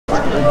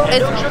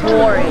It's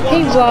boring.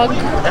 Hey vlog.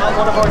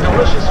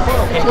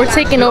 We're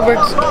taking over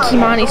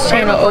Kimani's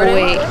channel. Oh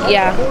wait,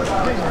 yeah.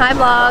 Hi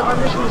vlog.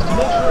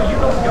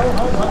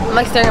 I'm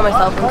like staring at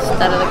myself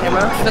instead of the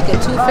camera. Look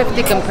at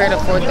 250 compared to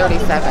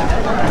 437.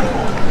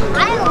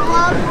 I love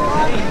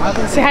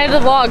vlogging. Say hi to the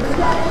vlog,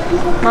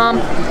 Mom.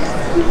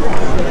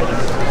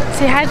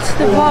 Say hi to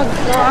the vlog.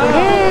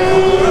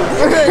 Hey.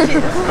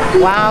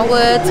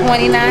 Wildwood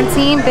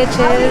 2019,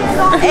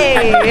 bitches.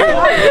 Hey.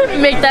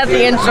 Make that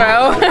the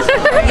intro.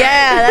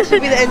 Yeah, that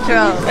should be the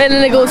intro. And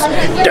then it goes,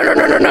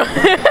 no.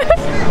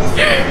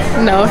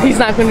 No, he's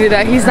not gonna do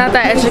that. He's not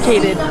that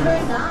educated.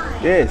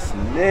 This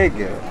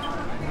nigga.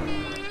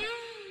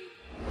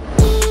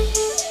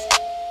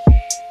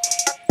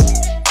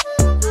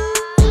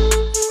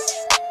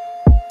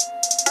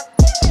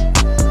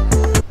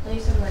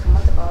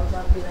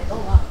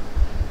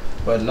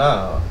 But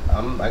nah,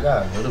 I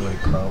got a little bit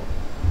of clout.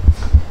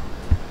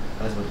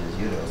 Not as much as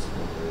you though,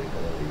 supposedly,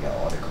 because you got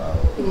all the clout.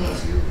 You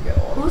got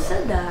all the Who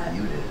said that?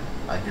 You did.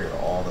 I hear it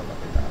all the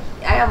fucking time.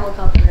 I got more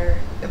clout than her.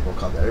 Yeah, more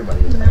clout than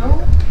everybody is.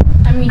 No.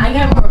 I mean, I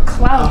got more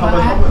clout. How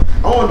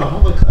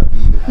much clout do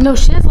you have? No,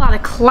 she has a lot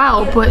of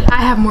clout, but I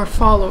have more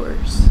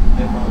followers.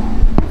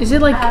 Is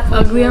it like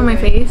ugly on my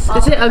face?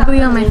 Is it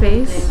ugly on my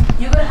face?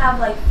 You could have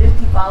like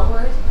 50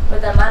 followers,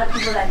 but the amount of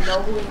people that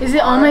know who you are. Is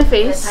it on my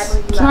face, the type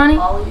of people Kimani? that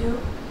follow you,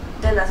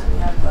 then that's when you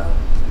have clout.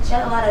 She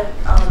had a lot of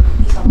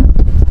East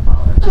Widow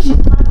followers. She's a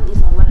lot of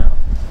East Widow.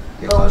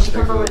 But when she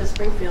comes over to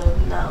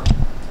Springfield, no.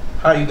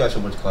 How you got so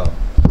much clout?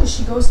 Because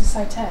she goes to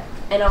Sci-Tech.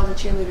 And I was a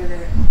cheerleader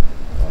there.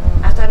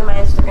 I started my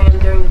Instagram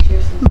during the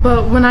cheer season.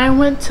 But when I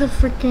went to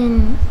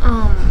freaking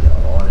All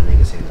the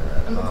niggas say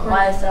that.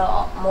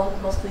 YSL,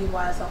 mostly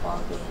YSL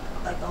follows me,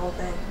 like the whole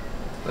thing.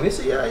 Let me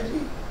see your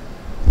IG.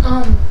 And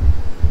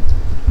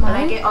I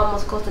mine? get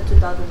almost close to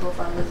 2,000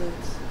 profile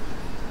visits.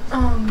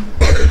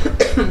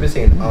 I've been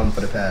saying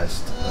for the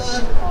past.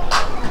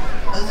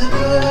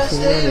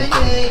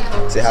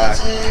 Say hi.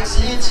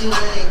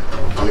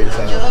 Weird as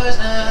hell.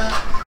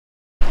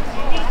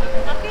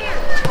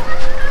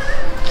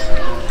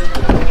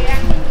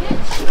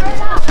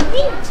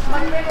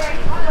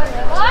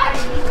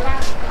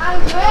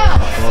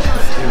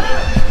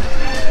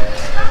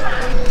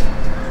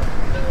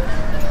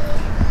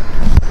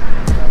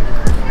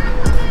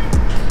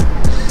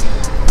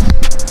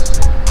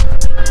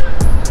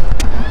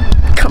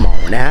 Come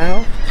on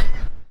now.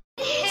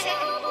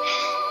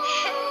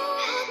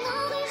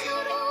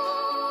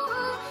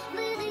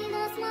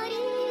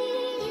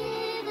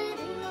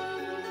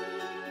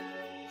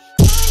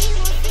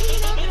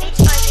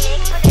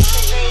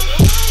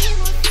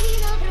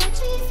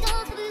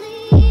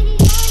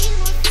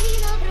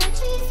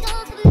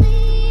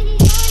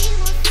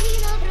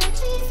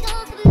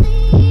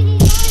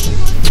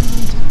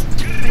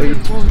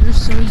 Oh, you're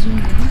so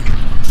zoomed in.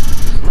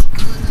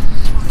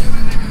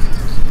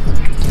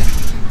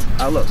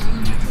 Look.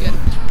 Yeah.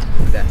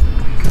 Look at that.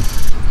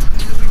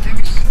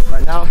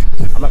 Right now,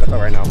 I'm not gonna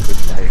talk right now because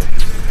it's right here.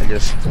 I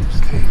just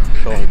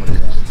showing what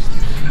it's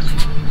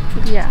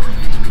at. Yeah.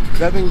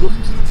 Grabbing good.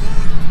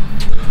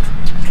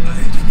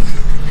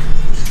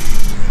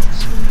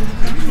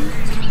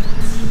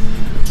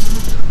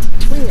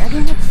 Wait, I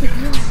think that's the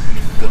girl.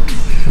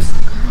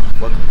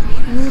 What? I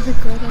know the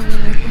girl that was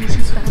like when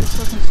she's fat as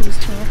fuck when she was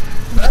 12.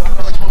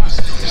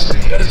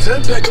 Got a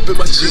 10 pack up in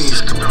my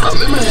jeans.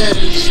 I'm in my head.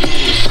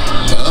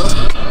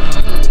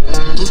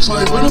 Don't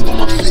try and run up on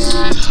my feet.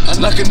 I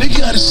knock a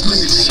nigga out of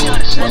sleep.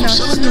 I know,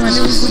 she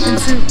was looking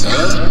too.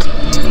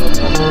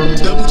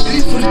 Double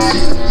G for the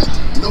team.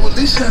 No, at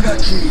least I got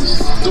keys.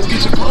 Don't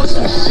get your paws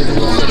on.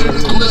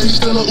 Ooh, he's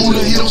still a ooh,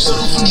 he don't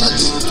settle for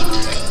nothing.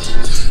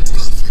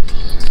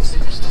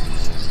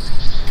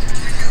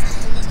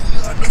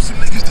 I know some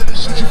niggas that'll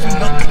shoot you for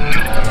nothing.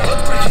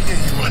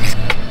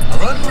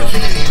 Run,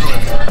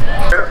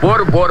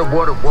 Border.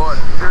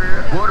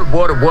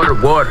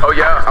 Oh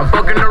yeah, I'm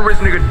fucking a rich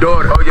nigga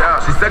daughter. Oh yeah,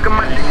 she's sucking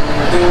my dick.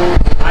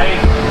 I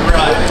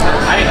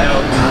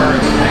know.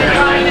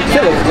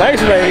 That looks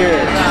nice right here.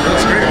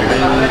 That's great.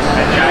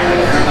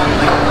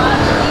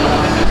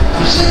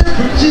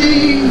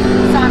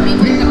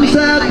 Means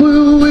that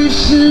we're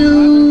wishing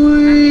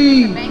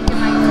away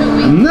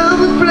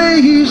another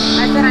place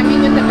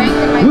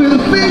where the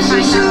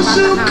faces are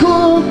so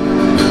cold.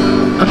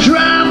 I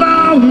drive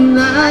all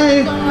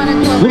night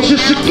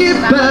just to get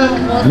back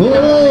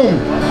home,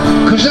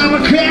 'cause I'm a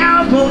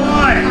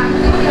cowboy.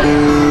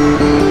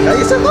 Now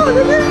you said, oh,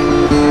 nigga.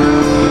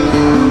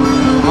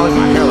 I like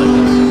my hair like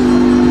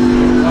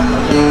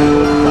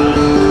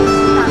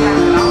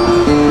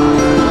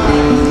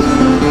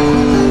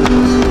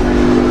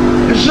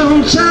And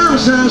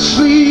sometimes I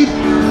sleep,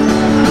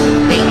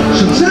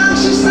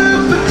 sometimes it's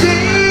not for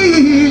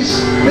days,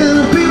 and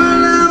the people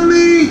I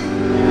meet,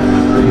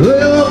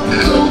 well,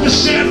 go their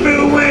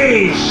separate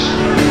ways.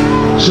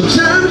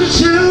 Sometimes you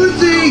tell the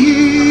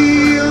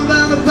day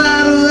about the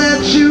bottle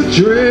that you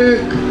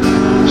drink.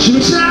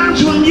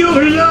 Sometimes when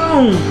you're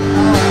alone,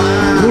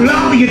 well,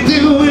 all you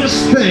do is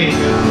think.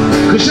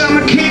 'Cause I'm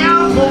a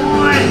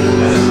cowboy,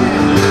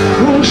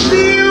 I'm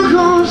still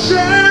gonna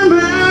say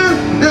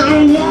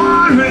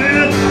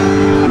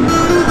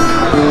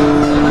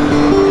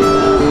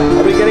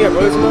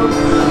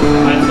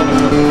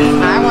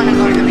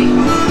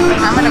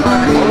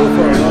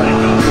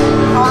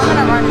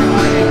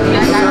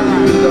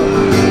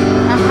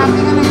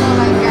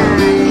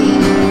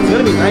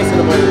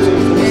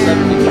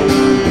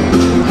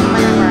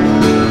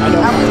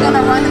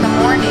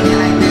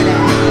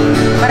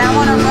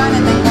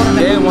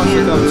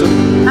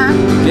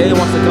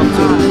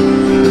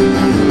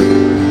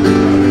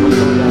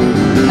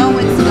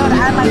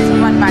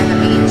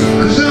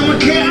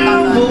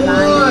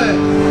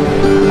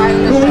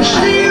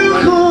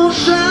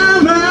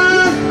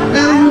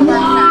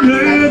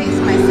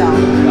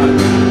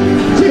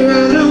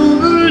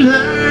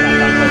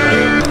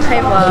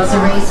love.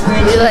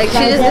 Like,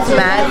 she just gets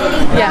mad.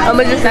 Yeah. I'm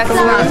just not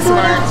smart.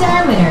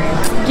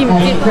 Give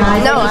me.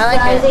 No, I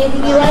like it.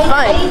 It's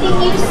fine.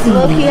 It's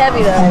low-key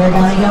heavy though.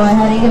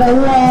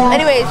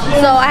 Anyways,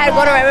 so I had to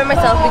go to ride by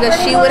myself because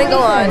she wouldn't go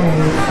on.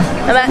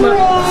 I'm at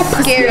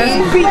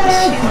scary.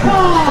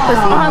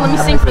 Let me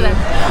sing for them.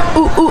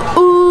 Ooh, ooh,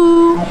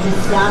 ooh.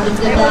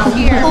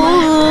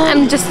 Ooh,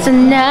 I'm just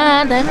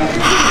another.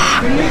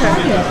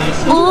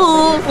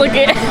 Ooh, look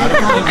at it.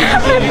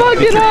 I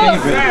fucked it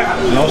up.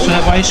 We also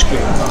have ice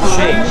cream,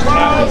 shakes,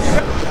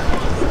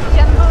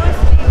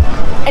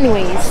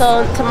 Anyways,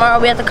 so tomorrow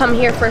we have to come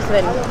here first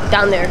then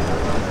down there.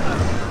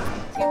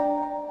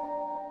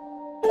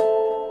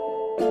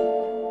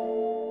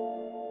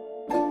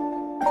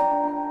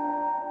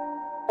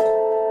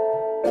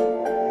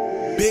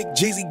 Big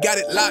Jeezy got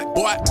it locked,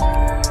 boy.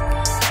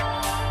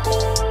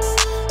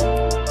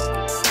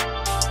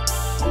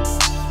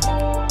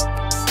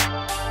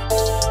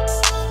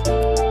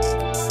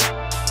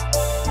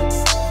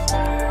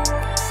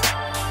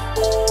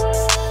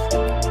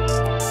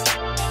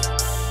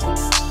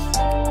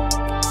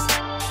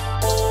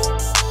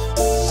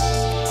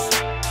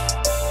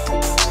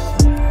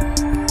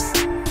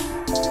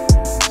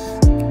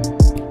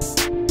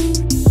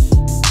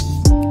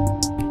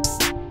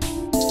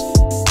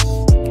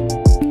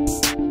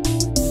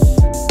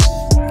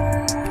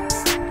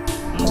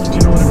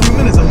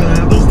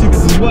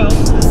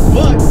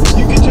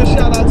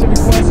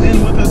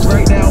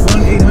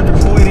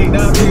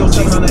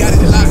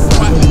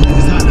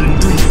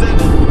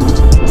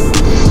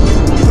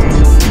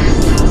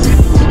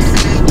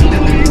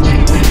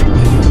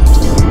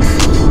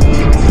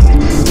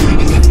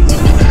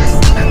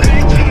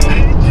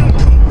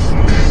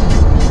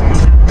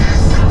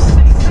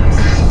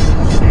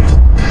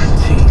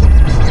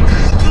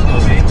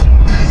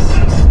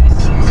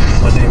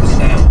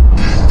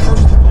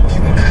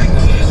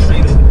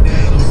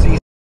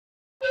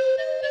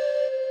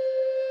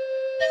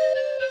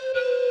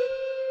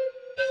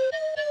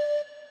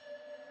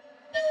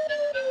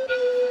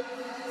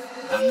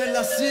 Ande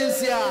la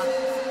ciencia.